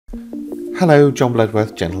Hello, John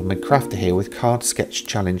Bloodworth, Gentleman Crafter here with Card Sketch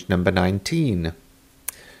Challenge number 19.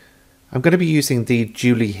 I'm going to be using the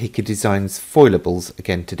Julie Hickey Designs foilables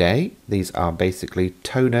again today. These are basically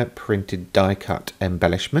toner printed die cut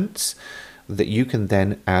embellishments that you can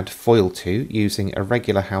then add foil to using a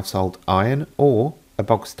regular household iron or a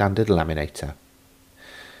bog standard laminator.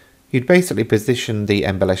 You'd basically position the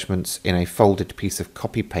embellishments in a folded piece of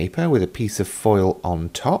copy paper with a piece of foil on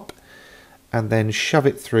top, and then shove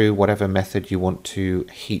it through whatever method you want to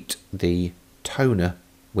heat the toner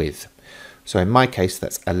with. So in my case,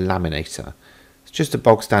 that's a laminator. It's just a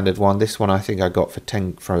bog standard one. This one I think I got for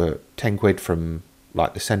 10 quid from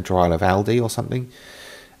like the central aisle of Aldi or something.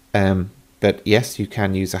 But yes, you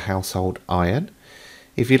can use a household iron.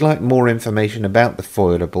 If you'd like more information about the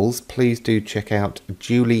foilables, please do check out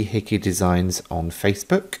Julie Hickey Designs on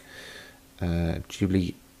Facebook.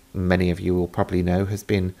 Julie, many of you will probably know, has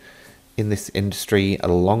been in this industry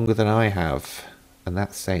longer than I have, and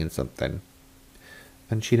that's saying something.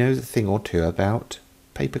 And she knows a thing or two about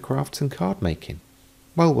paper crafts and card making.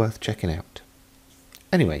 Well worth checking out.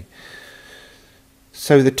 Anyway,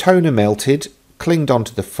 so the toner melted, clinged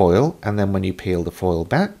onto the foil, and then when you peel the foil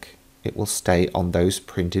back, it will stay on those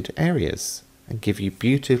printed areas and give you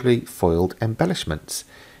beautifully foiled embellishments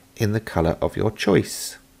in the colour of your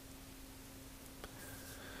choice.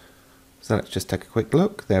 So let's just take a quick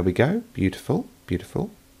look. There we go. Beautiful,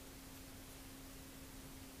 beautiful.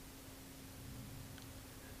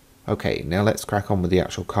 Okay, now let's crack on with the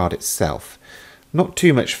actual card itself. Not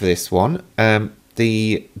too much for this one.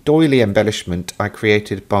 The doily embellishment I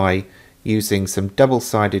created by using some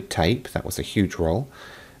double-sided tape. That was a huge roll.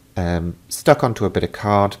 Stuck onto a bit of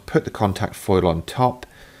card, put the contact foil on top,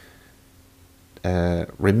 die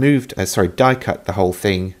cut the whole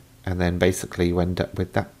thing, and then basically went up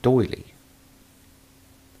with that doily.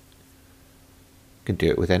 You can do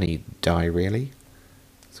it with any die really.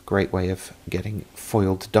 It's a great way of getting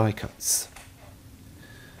foiled die cuts.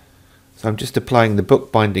 So I'm just applying the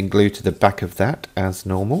bookbinding glue to the back of that as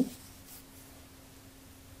normal.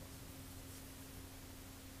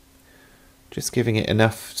 Just giving it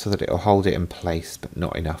enough so that it'll hold it in place, but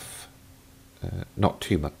not enough. Not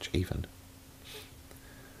too much even.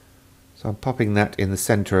 So I'm popping that in the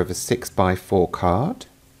centre of a 6x4 card.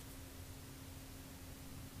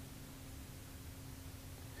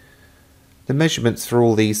 The measurements for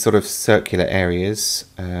all these sort of circular areas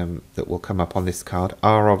that will come up on this card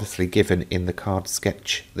are obviously given in the card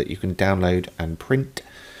sketch that you can download and print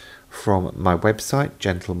from my website,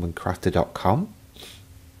 gentlemancrafter.com.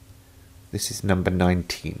 This is number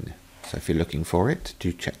 19, so if you're looking for it,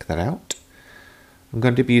 do check that out. I'm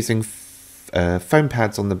going to be using foam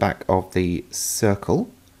pads on the back of the circle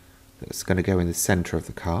that's going to go in the centre of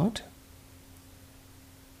the card.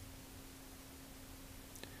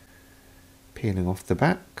 Peeling off the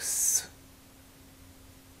backs.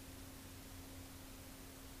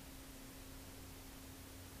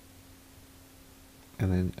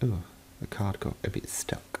 And then, oh, the card got a bit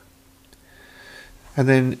stuck. And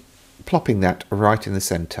then plopping that right in the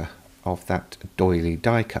centre of that doily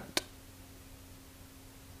die cut.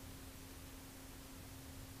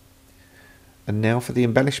 And now for the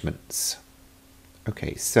embellishments.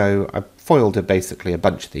 Okay, so I foiled basically a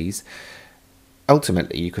bunch of these.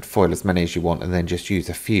 Ultimately, you could foil as many as you want and then just use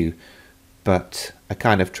a few, but I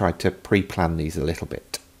kind of tried to pre-plan these a little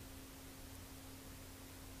bit.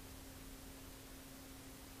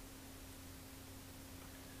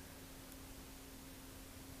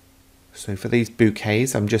 So for these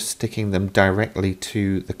bouquets, I'm just sticking them directly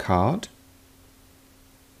to the card.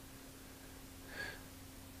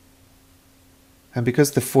 And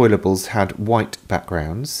because the foilables had white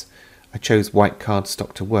backgrounds, I chose white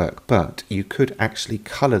cardstock to work, but you could actually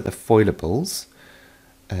colour the foilables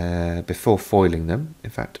before foiling them. In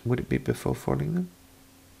fact, would it be before foiling them?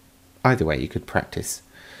 Either way, you could practice.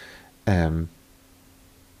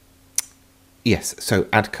 Yes, so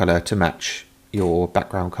add colour to match your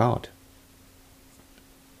background card.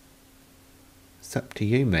 It's up to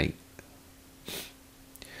you, mate.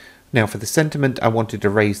 Now for the sentiment, I wanted to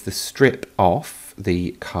raise the strip off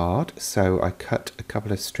the card, so I cut a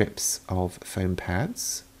couple of strips of foam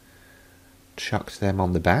pads, chucked them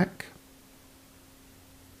on the back.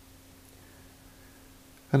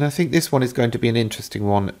 And I think this one is going to be an interesting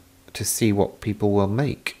one to see what people will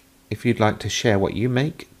make. If you'd like to share what you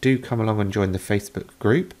make, do come along and join the Facebook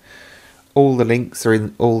group. All the links are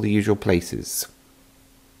in all the usual places.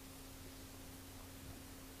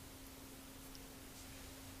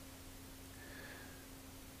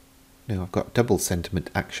 Now I've got double sentiment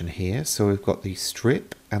action here, so we've got the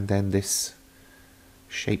strip and then this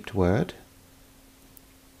shaped word.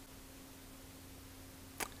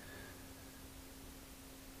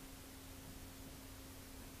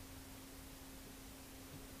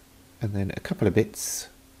 and then a couple of bits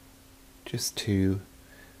just to,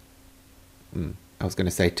 I was going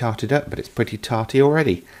to say tart it up, but it's pretty tarty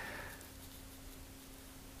already.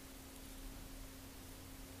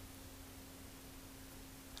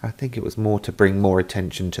 I think it was more to bring more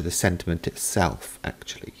attention to the sentiment itself,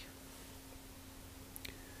 actually.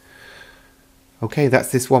 Okay,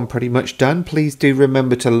 that's this one pretty much done. Please do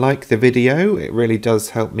remember to like the video. It really does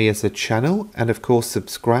help me as a channel. And of course,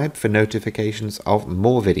 subscribe for notifications of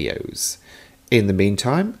more videos. In the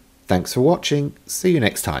meantime, thanks for watching. See you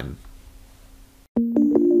next time.